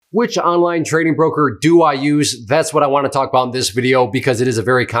Which online trading broker do I use? That's what I want to talk about in this video because it is a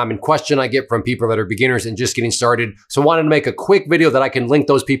very common question I get from people that are beginners and just getting started. So I wanted to make a quick video that I can link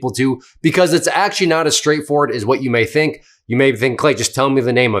those people to because it's actually not as straightforward as what you may think. You may think, Clay, just tell me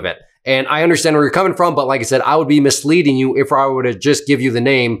the name of it. And I understand where you're coming from, but like I said, I would be misleading you if I were to just give you the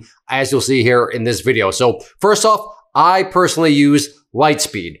name, as you'll see here in this video. So first off, I personally use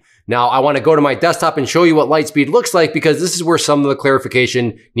Lightspeed. Now, I want to go to my desktop and show you what Lightspeed looks like because this is where some of the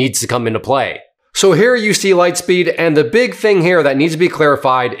clarification needs to come into play. So here you see Lightspeed, and the big thing here that needs to be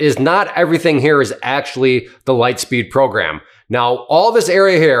clarified is not everything here is actually the Lightspeed program. Now, all this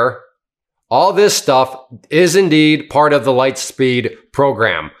area here, all this stuff is indeed part of the Lightspeed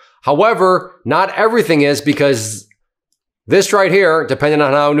program. However, not everything is because this right here, depending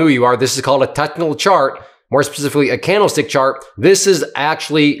on how new you are, this is called a technical chart. More specifically, a candlestick chart. This is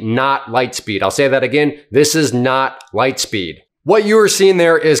actually not Lightspeed. I'll say that again. This is not Lightspeed. What you are seeing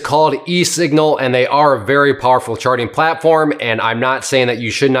there is called eSignal, and they are a very powerful charting platform. And I'm not saying that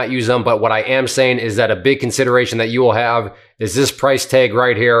you should not use them, but what I am saying is that a big consideration that you will have is this price tag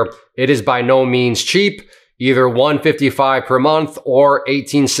right here. It is by no means cheap. Either $155 per month or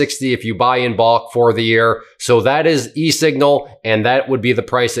 $1860 if you buy in bulk for the year. So that is eSignal, and that would be the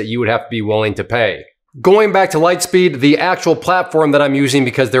price that you would have to be willing to pay. Going back to Lightspeed, the actual platform that I'm using,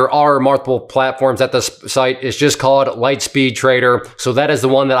 because there are multiple platforms at this site, is just called Lightspeed Trader. So that is the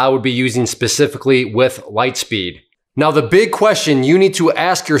one that I would be using specifically with Lightspeed. Now, the big question you need to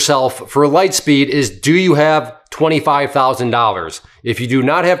ask yourself for Lightspeed is, do you have $25,000? If you do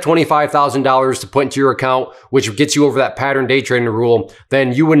not have $25,000 to put into your account, which gets you over that pattern day trading rule,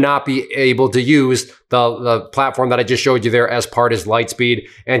 then you would not be able to use the platform that I just showed you there as part of Lightspeed.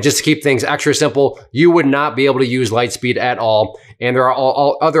 And just to keep things extra simple, you would not be able to use Lightspeed at all. And there are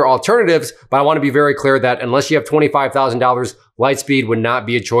all other alternatives, but I want to be very clear that unless you have $25,000, Lightspeed would not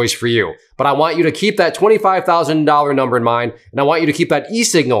be a choice for you. But I want you to keep that $25,000 number in mind, and I want you to keep that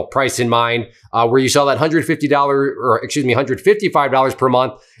eSignal price in mind, where you saw that $155 per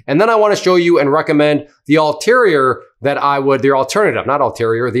month. And then I want to show you and recommend the alternative that I would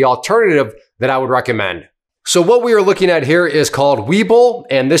recommend. So what we are looking at here is called Webull,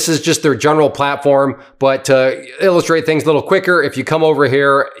 and this is just their general platform. But to illustrate things a little quicker, if you come over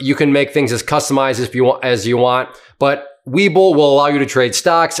here, you can make things as customized as you want. But Webull will allow you to trade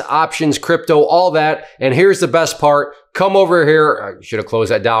stocks, options, crypto, all that. And here's the best part. Come over here. I should have closed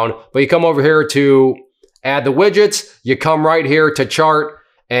that down. But you come over here to add the widgets. You come right here to chart.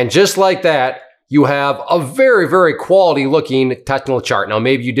 And just like that, you have a very, very quality looking technical chart. Now,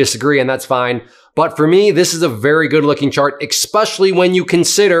 maybe you disagree, and that's fine. But for me, this is a very good looking chart, especially when you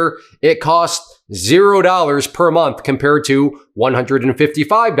consider it costs $0 per month compared to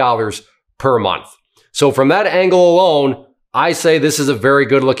 $155 per month. So from that angle alone, I say this is a very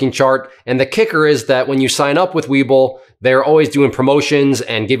good looking chart. And the kicker is that when you sign up with Webull, they're always doing promotions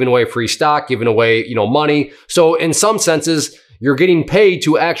and giving away free stock, giving away, money. So in some senses, you're getting paid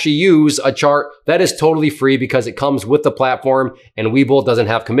to actually use a chart that is totally free because it comes with the platform, and Webull doesn't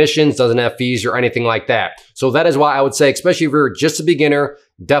have commissions, doesn't have fees or anything like that. So that is why I would say, especially if you're just a beginner,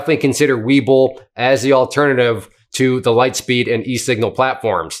 definitely consider Webull as the alternative to the Lightspeed and eSignal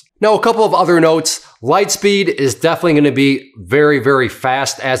platforms. Now, a couple of other notes. Lightspeed is definitely going to be very, very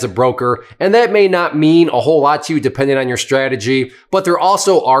fast as a broker, and that may not mean a whole lot to you depending on your strategy, but there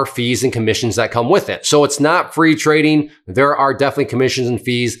also are fees and commissions that come with it. So it's not free trading. There are definitely commissions and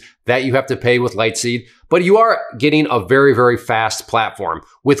fees that you have to pay with Lightspeed, but you are getting a very, very fast platform.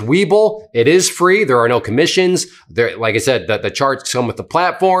 With Webull, it is free. There are no commissions. Like I said, the charts come with the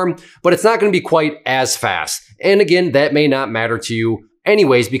platform, but it's not going to be quite as fast. And again, that may not matter to you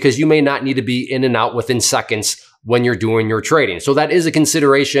anyways, because you may not need to be in and out within seconds when you're doing your trading. So that is a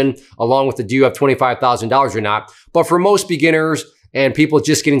consideration along with the do you have $25,000 or not. But for most beginners and people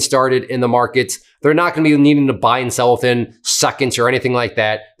just getting started in the markets, they're not going to be needing to buy and sell within seconds or anything like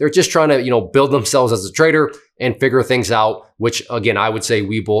that. They're just trying to, build themselves as a trader and figure things out, which again, I would say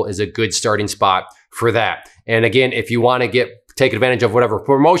Webull is a good starting spot for that. And again, if you want to take advantage of whatever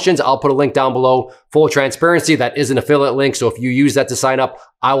promotions, I'll put a link down below. Full transparency, that is an affiliate link. So if you use that to sign up,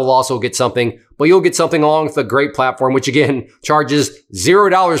 I will also get something, but you'll get something along with a great platform, which again, charges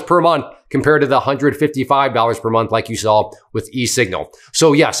 $0 per month compared to the $155 per month like you saw with eSignal.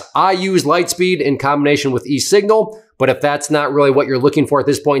 So yes, I use Lightspeed in combination with eSignal, but if that's not really what you're looking for at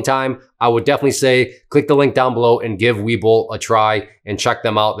this point in time, I would definitely say click the link down below and give Webull a try and check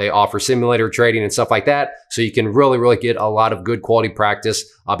them out. They offer simulator trading and stuff like that, so you can really, really get a lot of good quality practice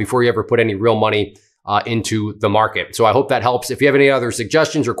before you ever put any real money into the market. So I hope that helps. If you have any other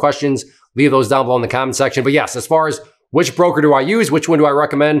suggestions or questions, leave those down below in the comment section. But yes, as far as Which broker do I use? Which one do I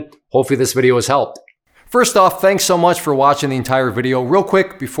recommend? Hopefully this video has helped. First off, thanks so much for watching the entire video. Real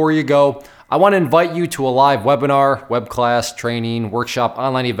quick, before you go, I want to invite you to a live webinar, web class, training, workshop,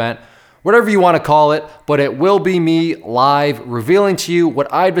 online event, whatever you want to call it, but it will be me live revealing to you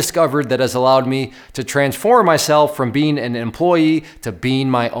what I've discovered that has allowed me to transform myself from being an employee to being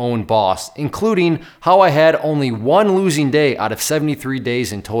my own boss, including how I had only one losing day out of 73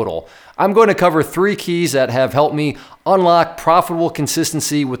 days in total. I'm going to cover 3 keys that have helped me unlock profitable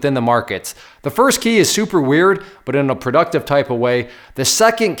consistency within the markets. The first key is super weird, but in a productive type of way. The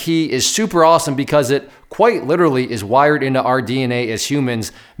second key is super awesome because it quite literally is wired into our DNA as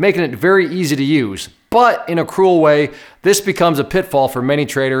humans, making it very easy to use. But in a cruel way, this becomes a pitfall for many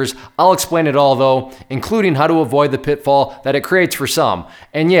traders. I'll explain it all though, including how to avoid the pitfall that it creates for some.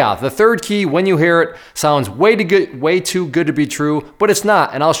 And yeah, the third key, when you hear it, sounds way too good to be true, but it's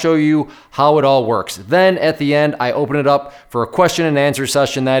not, and I'll show you how it all works. Then at the end, I open it up for a question and answer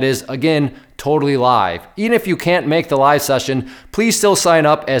session that is, again, totally live. Even if you can't make the live session, please still sign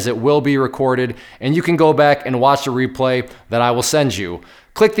up as it will be recorded, and you can go back and watch the replay that I will send you.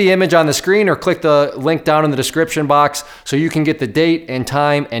 Click the image on the screen or click the link down in the description box so you can get the date and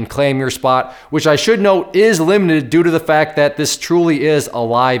time and claim your spot, which I should note is limited due to the fact that this truly is a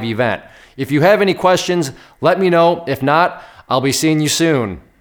live event. If you have any questions, let me know. If not, I'll be seeing you soon.